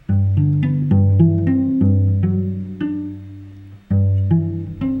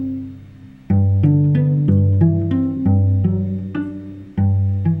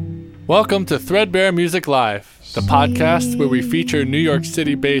Welcome to Threadbare Music Live, the podcast where we feature New York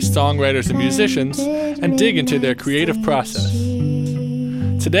City-based songwriters and musicians and dig into their creative process.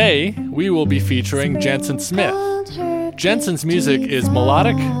 Today, we will be featuring Jensen Smith. Jensen's music is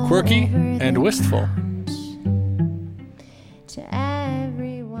melodic, quirky, and wistful.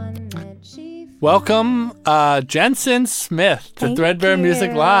 Welcome, Jensen Smith to Threadbare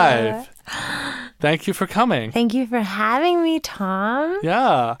Music Live. Thank you for coming. Thank you for having me, Tom.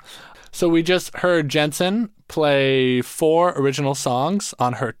 Yeah. So we just heard Jensen play 4 original songs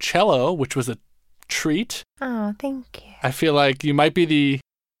on her cello, which was a treat. Oh, thank you. I feel like you might be the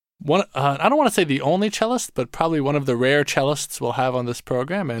one, I don't want to say the only cellist, but probably one of the rare cellists we'll have on this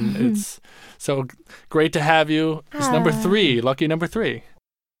program. And it's so great to have you. It's number 3, lucky number 3.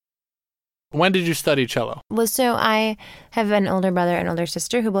 When did you study cello? Well, so I have an older brother and older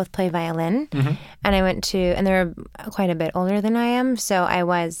sister who both play violin. Mm-hmm. And I went to, and they're quite a bit older than I am. So I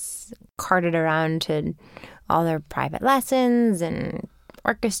was carted around to all their private lessons and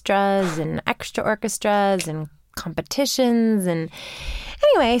orchestras and extra orchestras and competitions. And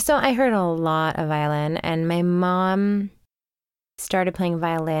anyway, so I heard a lot of violin. And my mom started playing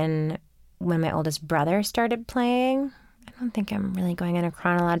violin when my oldest brother started playing. I don't think I'm really going in a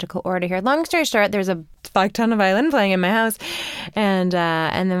chronological order here. Long story short, there's a fuck ton of violin playing in my house. And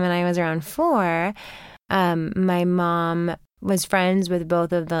then when I was around 4, my mom was friends with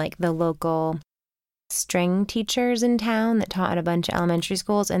both of the local string teachers in town that taught at a bunch of elementary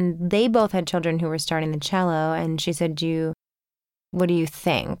schools. And they both had children who were starting the cello. And she said, what do you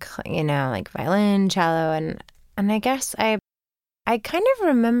think? You know, like violin, cello. And I guess I kind of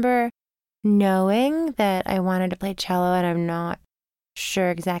remember knowing that I wanted to play cello, and I'm not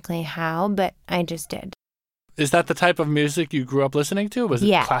sure exactly how, but I just did. Is that the type of music you grew up listening to? Was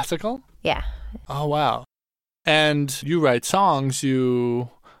it classical? Yeah. Oh, wow. And you write songs,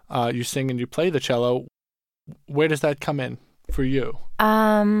 you sing and you play the cello. Where does that come in for you?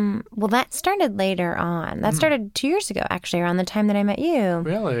 Well, that started later on. That started 2 years ago, actually, around the time that I met you.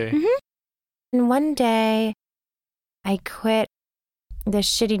 Really? Mm-hmm. And one day, I quit the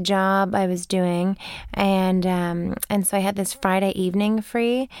shitty job I was doing, and so I had this Friday evening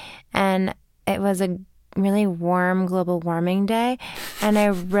free, and it was a really warm global warming day, and I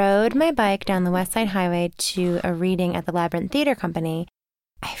rode my bike down the West Side Highway to a reading at the Labyrinth Theater Company.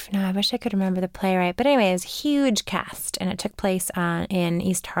 I wish I could remember the playwright, but anyway, it was a huge cast, and it took place in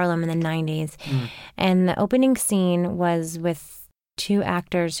East Harlem in the 90s, and the opening scene was with 2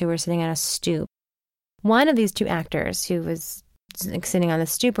 actors who were sitting on a stoop. One of these 2 actors who was sitting on the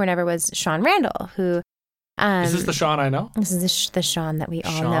stoop or whatever was Sean Randall, who is this the Sean I know? This is the Sean that we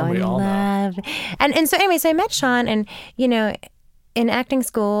all know and love. And so anyway, so I met Sean, and you know, in acting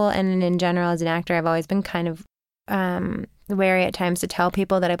school and in general as an actor, I've always been kind of wary at times to tell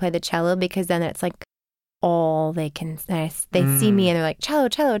people that I play the cello, because then it's like all they can they see me and they're like cello,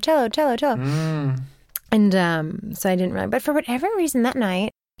 cello, cello, cello, cello. And so I didn't really, but for whatever reason that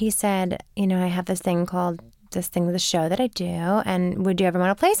night he said, you know, I have this thing with the show that I do, and would you ever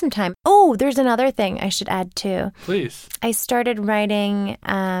want to play sometime? Oh, there's another thing I should add too. Please. I started writing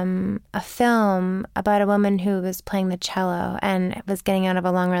a film about a woman who was playing the cello and was getting out of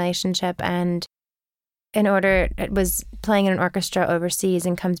a long relationship, and it was playing in an orchestra overseas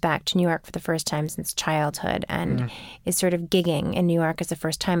and comes back to New York for the first time since childhood, and is sort of gigging in New York as the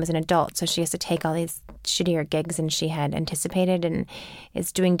first time as an adult. So she has to take all these shittier gigs than she had anticipated, and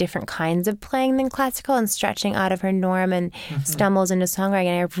is doing different kinds of playing than classical and stretching out of her norm, and stumbles into songwriting.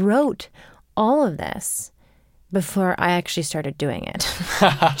 And I wrote all of this before I actually started doing it.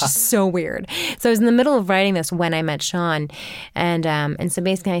 Just so weird. So I was in the middle of writing this when I met Sean. And so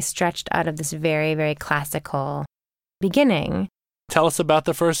basically I stretched out of this very, very classical beginning. Tell us about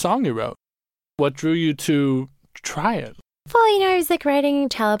the first song you wrote. What drew you to try it? Well, you know, I was like writing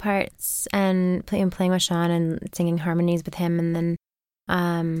cello parts and playing with Sean and singing harmonies with him. And then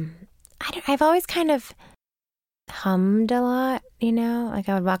I've always kind of hummed a lot, you know, like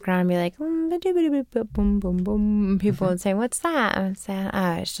I would walk around and be like, boom, boom, boom. People would say, what's that? I would say,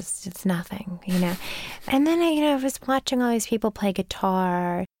 oh, it's nothing, you know. And then I was watching all these people play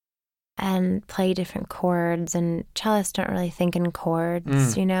guitar and play different chords, and cellists don't really think in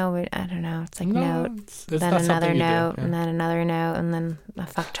chords, you know. I don't know. It's like notes, then another note, and then another note, and then a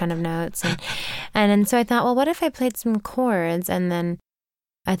fuck ton of notes. And so I thought, well, what if I played some chords? And then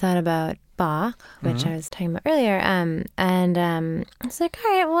I thought about Bach, which I was talking about earlier, and I was like,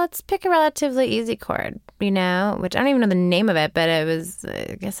 all right, well, let's pick a relatively easy chord, you know, which I don't even know the name of it, but it was,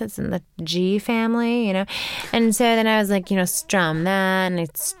 I guess it's in the G family, you know. And so then I was like, you know, strum that, and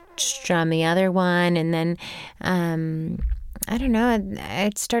I'd strum the other one, and then I don't know. I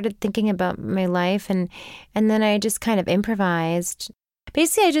started thinking about my life, and then I just kind of improvised.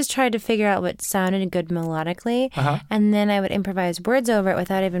 Basically, I just tried to figure out what sounded good melodically, and then I would improvise words over it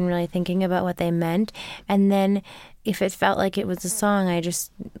without even really thinking about what they meant. And then if it felt like it was a song, I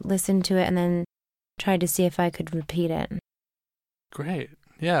just listened to it and then tried to see if I could repeat it. Great.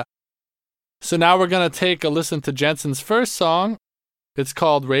 Yeah. So now we're going to take a listen to Jensen's first song. It's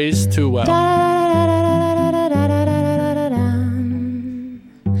called Raised Too Well.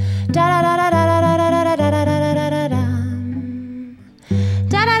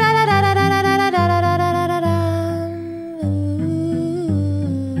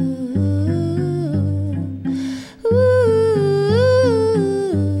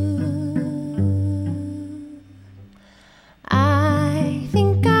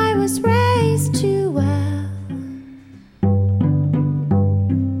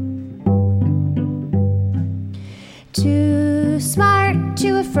 Too smart,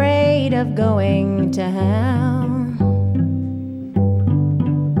 too afraid of going to hell.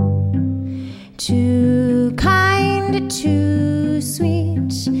 Too kind, too sweet,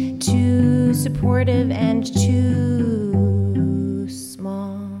 too supportive, and too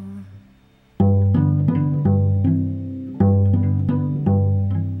small.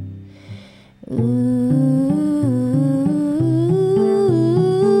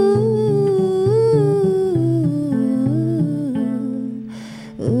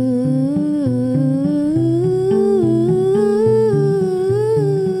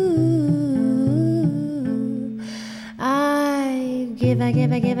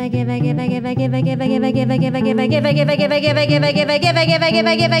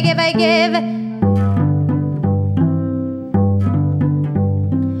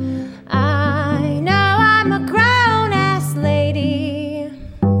 I know I'm a grown-ass lady.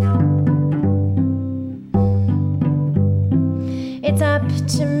 It's up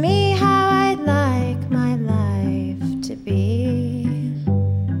to me how I'd like my life to be.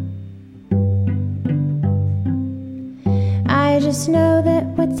 I just know that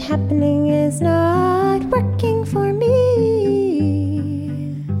what's happening is not working for me.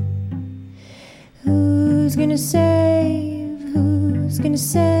 Who's gonna save? Who's gonna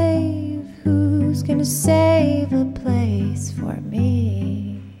save? Who's gonna save a place for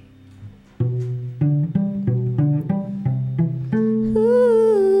me?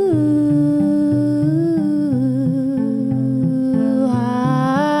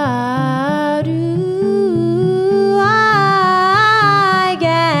 How do I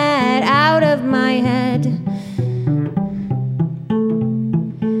get out of my head?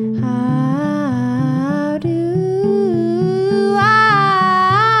 How do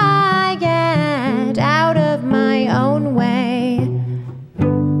I get out of my own way?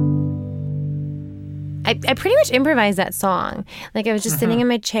 I pretty much improvised that song. Like, I was just sitting in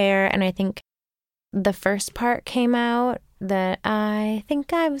my chair, and I think the first part came out that I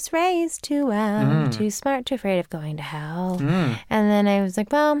think I was raised too well, too smart, too afraid of going to hell. And then I was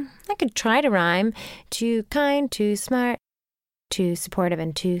like, well, I could try to rhyme. Too kind, too smart, too supportive,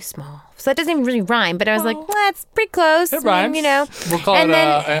 and too small. So that doesn't even really rhyme, but I was like, well, it's pretty close. It rhymes. You know. We'll call it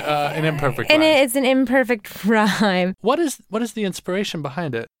an imperfect rhyme. And it's an imperfect rhyme. What is the inspiration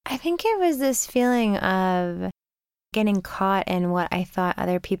behind it? I think it was this feeling of getting caught in what I thought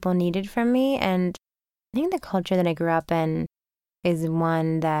other people needed from me. And I think the culture that I grew up in is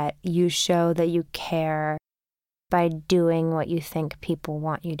one that you show that you care by doing what you think people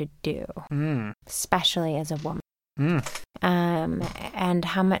want you to do, especially as a woman. And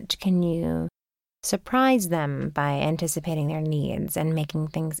how much can you surprise them by anticipating their needs and making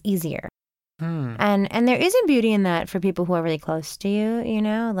things easier? And there is a beauty in that for people who are really close to you, you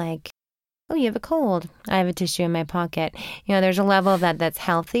know, like, oh, you have a cold. I have a tissue in my pocket. You know, there's a level of that that's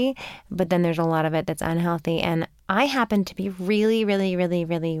healthy, but then there's a lot of it that's unhealthy. And I happen to be really, really, really,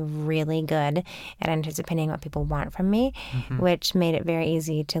 really, really good at anticipating what people want from me, which made it very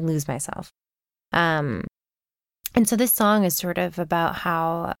easy to lose myself. And so this song is sort of about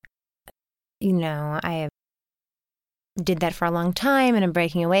how, you know, I did that for a long time and I'm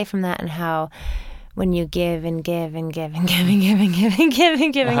breaking away from that, and how when you give and give and give and give and give and give and give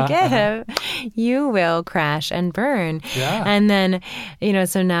and give and give, you will crash and burn. Yeah. And then, you know,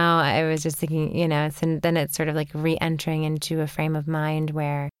 so now I was just thinking, you know, so then it's sort of like re-entering into a frame of mind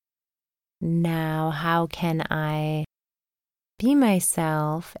where now how can I be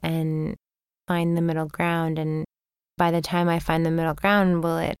myself and find the middle ground? And by the time I find the middle ground,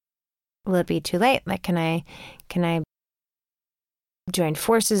 will it be too late? Like, can I join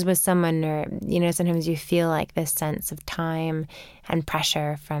forces with someone? Or, you know, sometimes you feel like this sense of time and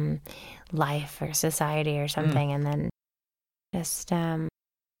pressure from life or society or something, and then Just, and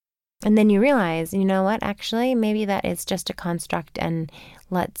then you realize, you know what, actually, maybe that is just a construct, and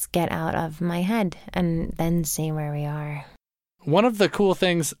let's get out of my head and then see where we are. One of the cool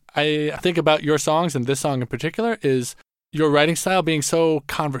things I think about your songs, and this song in particular, is your writing style being so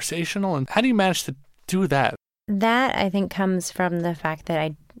conversational. And how do you manage to do that? That, I think, comes from the fact that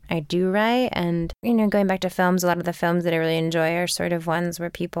I do write. And, going back to films, a lot of the films that I really enjoy are sort of ones where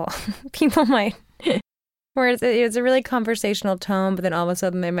people might, where it's a really conversational tone, but then all of a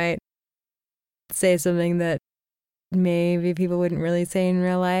sudden they might say something that maybe people wouldn't really say in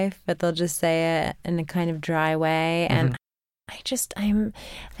real life, but they'll just say it in a kind of dry way. Mm-hmm. And I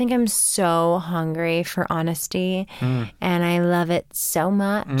think I'm so hungry for honesty, and I love it so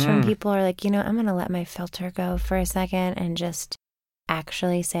much when people are like, I'm going to let my filter go for a second and just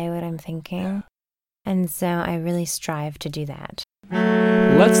actually say what I'm thinking. And so I really strive to do that.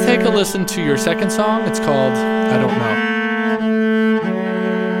 Let's take a listen to your second song. It's called I Don't Know.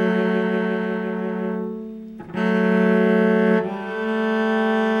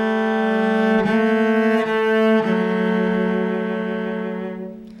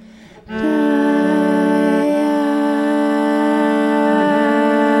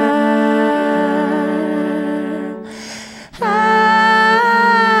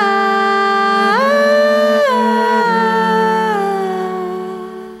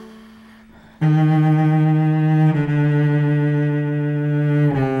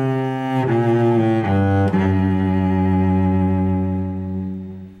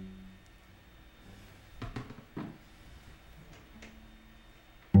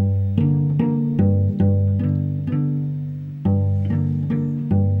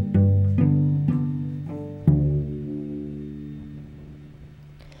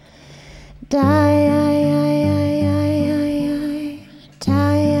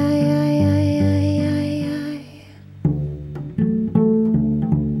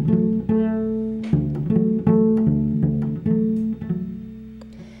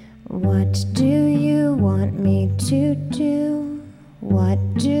 What do you want me to do? What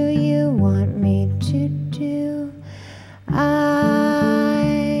do you want me to do? I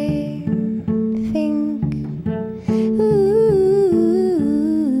think,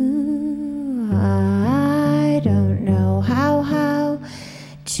 I don't know how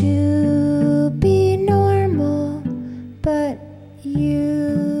to be normal, but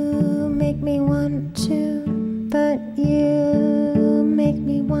you make me want to,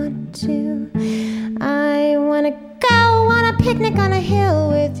 I wanna go on a picnic on a hill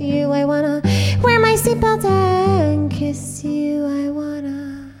with you. I wanna wear my seatbelt and kiss you. I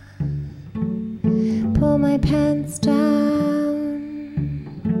wanna pull my pants down,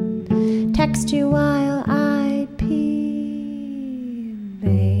 text you while I pee.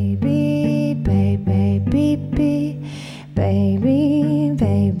 Baby, baby, baby, baby,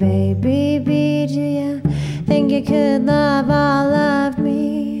 baby, baby, do you think you could love all of me?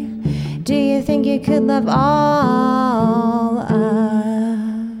 Do you think you could love all of?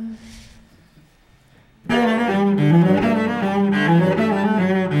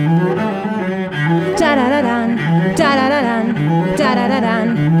 Da-da-da-dun, da-da-da-dun,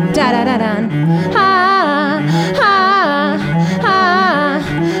 da-da-da-dun, da-da-da-dun. Ha, ha, ha,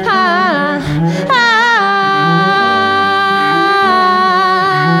 ha, ha.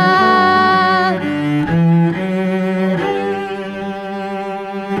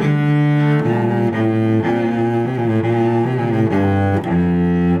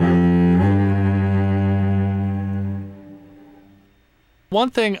 One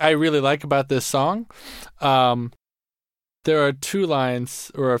thing I really like about this song, there are two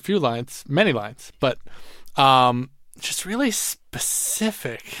lines, or a few lines, many lines, but just really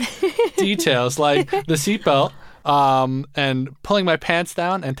specific details, like the seatbelt and pulling my pants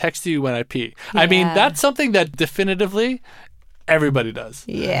down and text you when I pee. Yeah. I mean, that's something that definitively everybody does.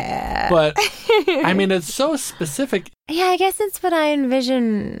 Yeah. But, I mean, it's so specific. Yeah, I guess it's what I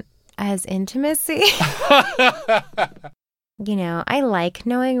envision as intimacy. I like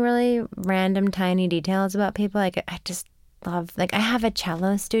knowing really random, tiny details about people. Like, I just love, I have a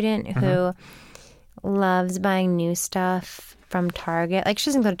cello student who loves buying new stuff from Target. Like, she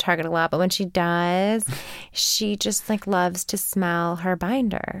doesn't go to Target a lot, but when she does, she just, loves to smell her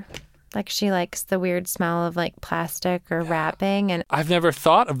binder. Like, she likes the weird smell of, plastic or wrapping. And I've never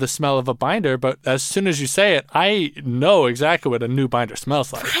thought of the smell of a binder, but as soon as you say it, I know exactly what a new binder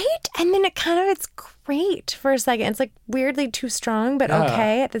smells like. Right? And then it's great for a second. It's, weirdly too strong, but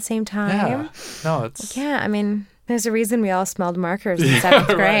okay at the same time. Yeah. No, it's... Yeah, I mean, there's a reason we all smelled markers in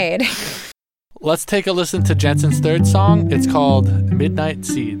 7th grade. Let's take a listen to Jensen's third song. It's called Midnight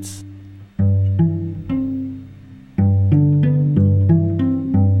Seeds.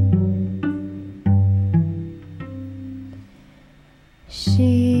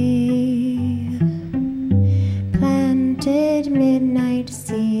 She planted midnight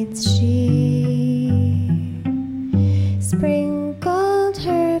seeds. She sprinkled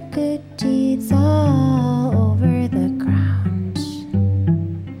her good deeds all over the ground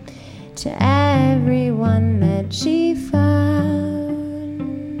to everyone that she found.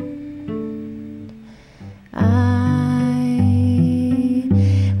 I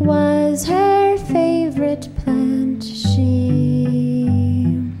was her favorite plant. She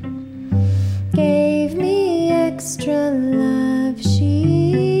gave me extra love.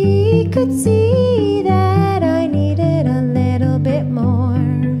 She could see that I needed a little bit more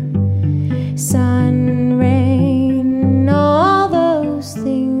sun, rain, all those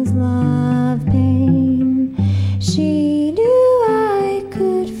things, love, pain. She knew I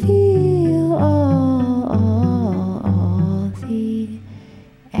could feel all the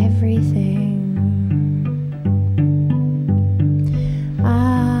everything.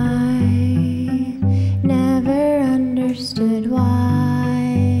 I never understood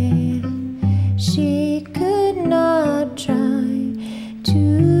why she could not try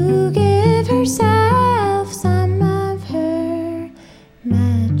to give herself some of her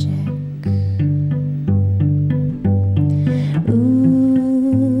magic.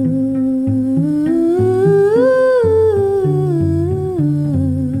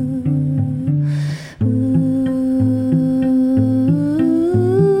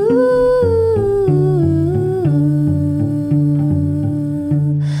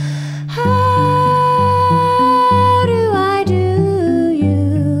 How do I do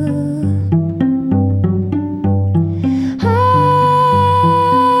you?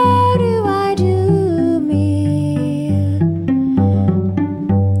 How do I do me?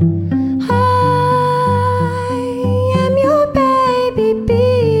 I am your baby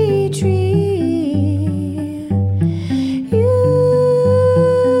bee tree. You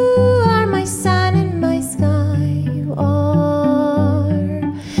are my sun and my sky. You are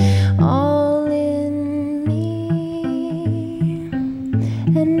all in me,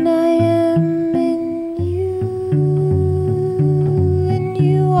 and I am in you, and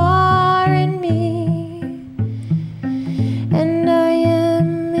you are in me, and I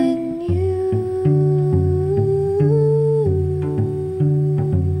am in you.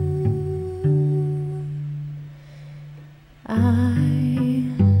 I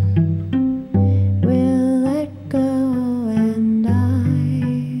will let go, and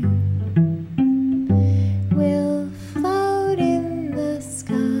I will float in the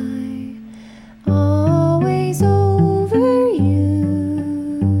sky, always over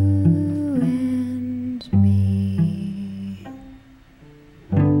you and me.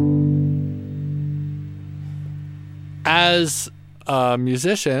 As a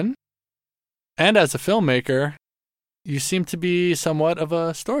musician and as a filmmaker, you seem to be somewhat of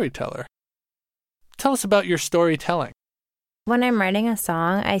a storyteller. Tell us about your storytelling. When I'm writing a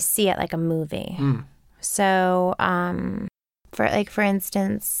song, I see it like a movie. So, for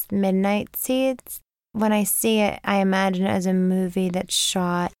instance, Midnight Seeds, when I see it, I imagine it as a movie that's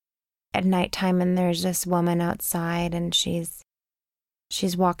shot at nighttime, and there's this woman outside, and she's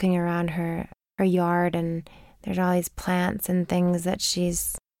walking around her yard, and there's all these plants and things that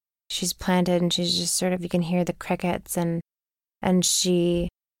she's planted, and she's just sort of, you can hear the crickets, and she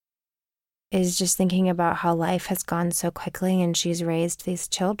is just thinking about how life has gone so quickly, and she's raised these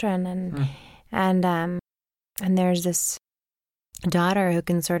children, and there's this daughter who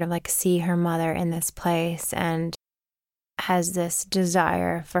can sort of like see her mother in this place and has this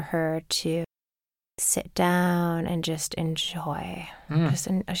desire for her to sit down and just enjoy.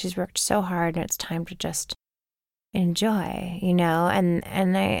 She's worked so hard, and it's time to just enjoy,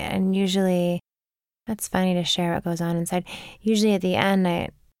 and usually, that's funny to share what goes on inside. Usually at the end, I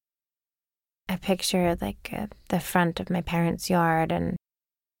picture like the front of my parents' yard, and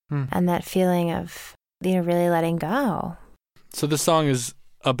that feeling of really letting go. So the song is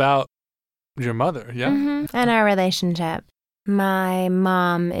about your mother, yeah? And our relationship. My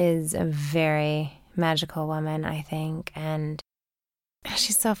mom is a very magical woman, I think, and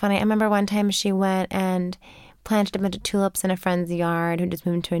she's so funny. I remember one time she went and planted a bunch of tulips in a friend's yard who just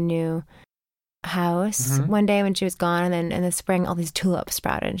moved to a new house one day when she was gone, and then in the spring all these tulips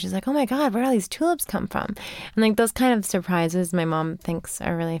sprouted, and she's like, oh my God, where do all these tulips come from? And like those kind of surprises my mom thinks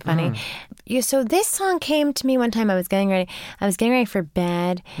are really funny. So this song came to me one time. I was getting ready for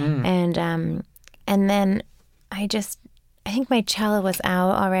bed, and then I think my cello was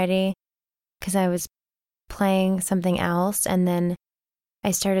out already because I was playing something else, and then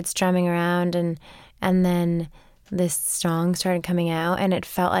I started strumming around, and then this song started coming out, and it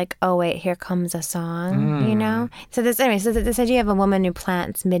felt like, oh wait, here comes a song, you know? So this idea of a woman who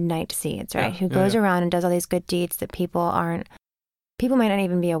plants midnight seeds, right? Who goes around and does all these good deeds that people might not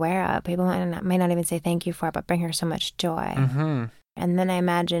even be aware of. People might not even say thank you for, but bring her so much joy. And then I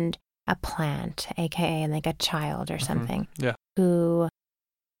imagined a plant, aka like a child or something, who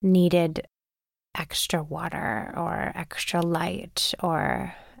needed extra water or extra light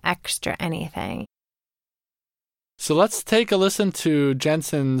or extra anything. So let's take a listen to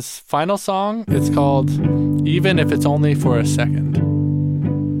Jensen's final song. It's called Even If It's Only for a Second.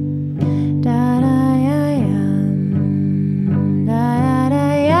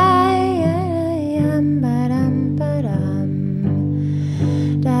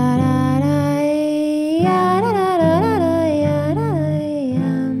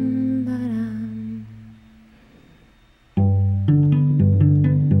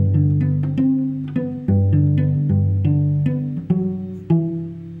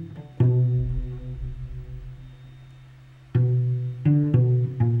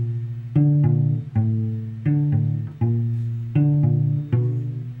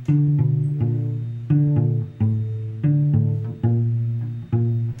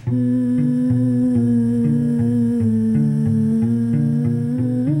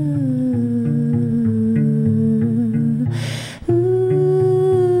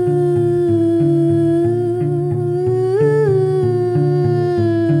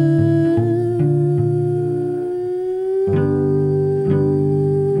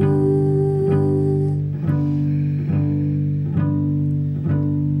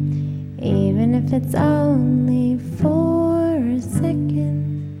 It's only for a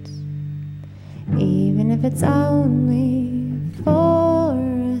second, even if it's only for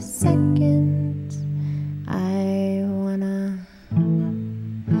a second. I wanna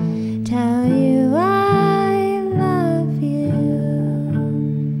tell you I love you.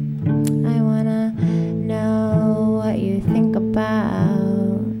 I wanna know what you think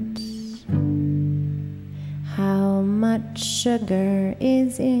about how much sugar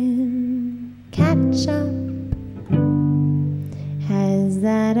is in ketchup. Has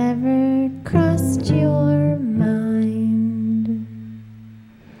that ever crossed your mind?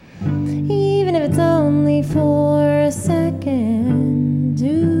 Even if it's only for a second,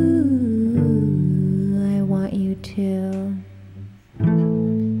 ooh, I want you to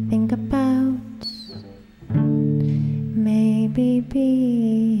think about maybe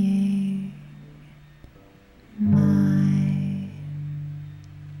being mine.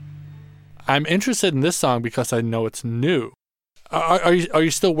 I'm interested in this song because I know it's new. Are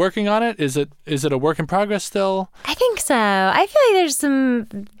you still working on it? Is it a work in progress still? I think so. I feel like there's some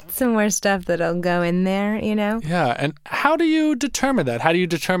more stuff that'll go in there, you know? Yeah, and how do you determine that? How do you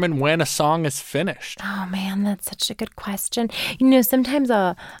determine when a song is finished? Oh man, that's such a good question. You know, sometimes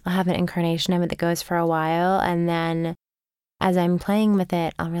I'll have an incarnation of it that goes for a while, and then as I'm playing with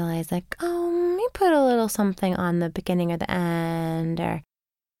it, I'll realize like, oh, let me put a little something on the beginning or the end, or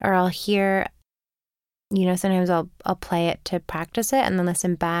I'll hear, you know, sometimes I'll play it to practice it and then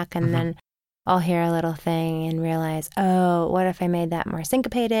listen back, and then I'll hear a little thing and realize, oh, what if I made that more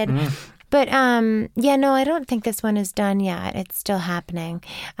syncopated? But yeah, no, I don't think this one is done yet. It's still happening.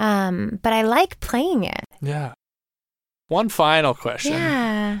 But I like playing it. Yeah. One final question.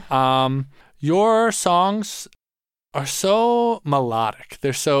 Yeah. Your songs are so melodic.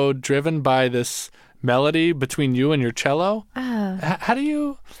 They're so driven by this melody between you and your cello.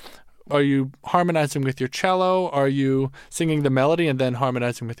 Oh. Are you harmonizing with your cello? Are you singing the melody and then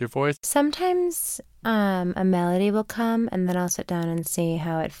harmonizing with your voice? Sometimes a melody will come, and then I'll sit down and see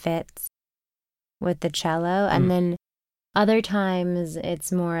how it fits with the cello. And then other times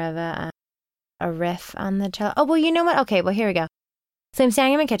it's more of a riff on the cello. Oh, well, you know what? Okay, well, here we go. So I'm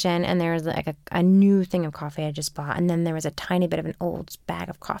standing in my kitchen, and there was like a new thing of coffee I just bought, and then there was a tiny bit of an old bag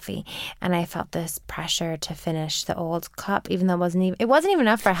of coffee, and I felt this pressure to finish the old cup, even though it wasn't even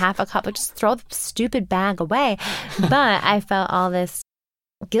enough for half a cup. Like, just throw the stupid bag away. But I felt all this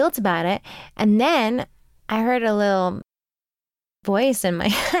guilt about it, and then I heard a little voice in my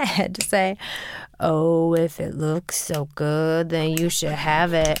head say, oh, if it looks so good, then you should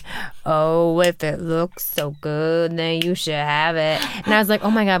have it. Oh, if it looks so good, then you should have it. And I was like,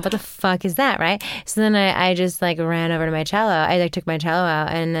 oh my God, what the fuck is that, right? So then I just like ran over to my cello. I like took my cello out,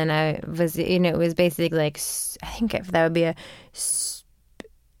 and then I was, you know, it was basically like, I think if that would be a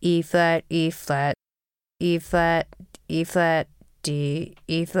E flat, E flat, E flat, E flat, D,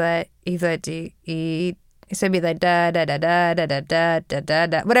 E flat, E flat, D, E. So it'd be like da da da da da da da da da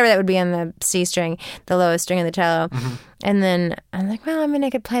da, whatever that would be on the C string, the lowest string of the cello. And then I'm like, well, I mean, I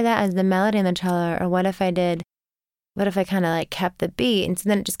could play that as the melody on the cello, or what if I did what if I kind of like kept the beat? And so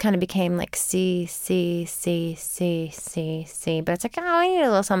then it just kind of became like C, C, C, C, C, C. But it's like, oh, I need a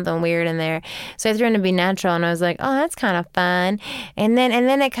little something weird in there. So I threw in to be natural, and I was like, oh, that's kind of fun. And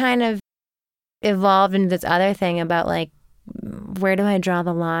then it kind of evolved into this other thing about like, where do I draw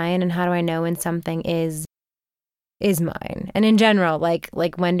the line, and how do I know when something is mine? And in general, like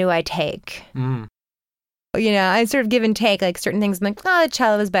when do I take? Mm. You know, I sort of give and take, like certain things. I'm like, oh, the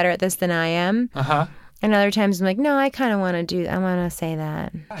cello is better at this than I am. Uh-huh. And other times I'm like, no, I kind of want to I want to say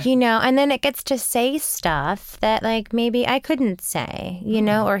that, you know, and then it gets to say stuff that like maybe I couldn't say, you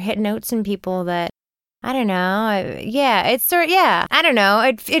know, or hit notes in people that, I don't know. I don't know.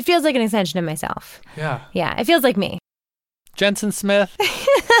 It feels like an extension of myself. Yeah. Yeah. It feels like me. Jensen Smith,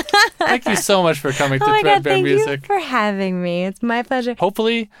 thank you so much for coming to God, Threadbare Music. Thank you for having me. It's my pleasure.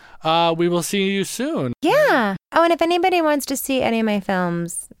 Hopefully, we will see you soon. Yeah. Oh, and if anybody wants to see any of my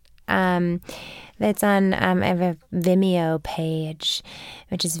films, it's on, I have a Vimeo page,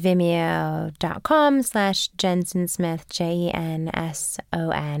 which is vimeo.com/Jensen Smith,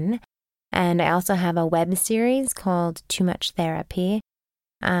 JENSON. And I also have a web series called Too Much Therapy.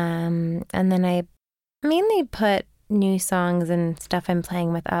 And then I mainly put new songs and stuff I'm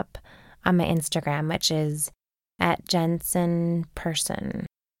playing with up on my Instagram, which is @JensenPerson.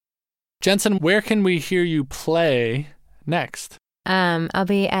 Jensen, where can we hear you play next? I'll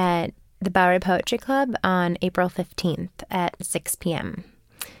be at the Bowery Poetry Club on April 15th at 6 p.m.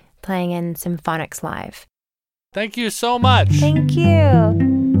 playing in Symphonics Live. Thank you so much. Thank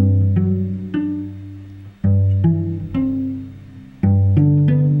you.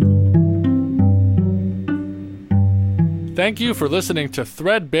 Thank you for listening to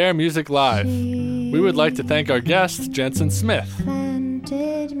Threadbare Music Live. We would like to thank our guest, Jensen Smith.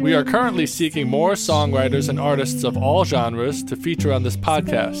 We are currently seeking more songwriters and artists of all genres to feature on this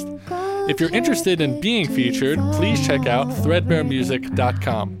podcast. If you're interested in being featured, please check out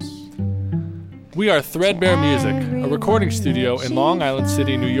threadbaremusic.com. We are Threadbare Music, a recording studio in Long Island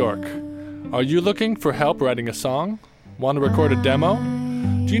City, New York. Are you looking for help writing a song? Want to record a demo?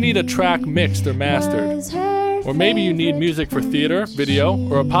 Do you need a track mixed or mastered? Or maybe you need music for theater, video,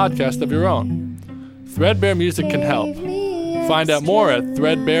 or a podcast of your own. Threadbare Music can help. Find out more at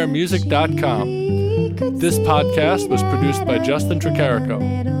threadbaremusic.com. This podcast was produced by Justin Tricarico.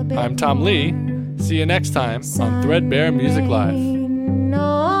 I'm Tom Lee. See you next time on Threadbare Music Live.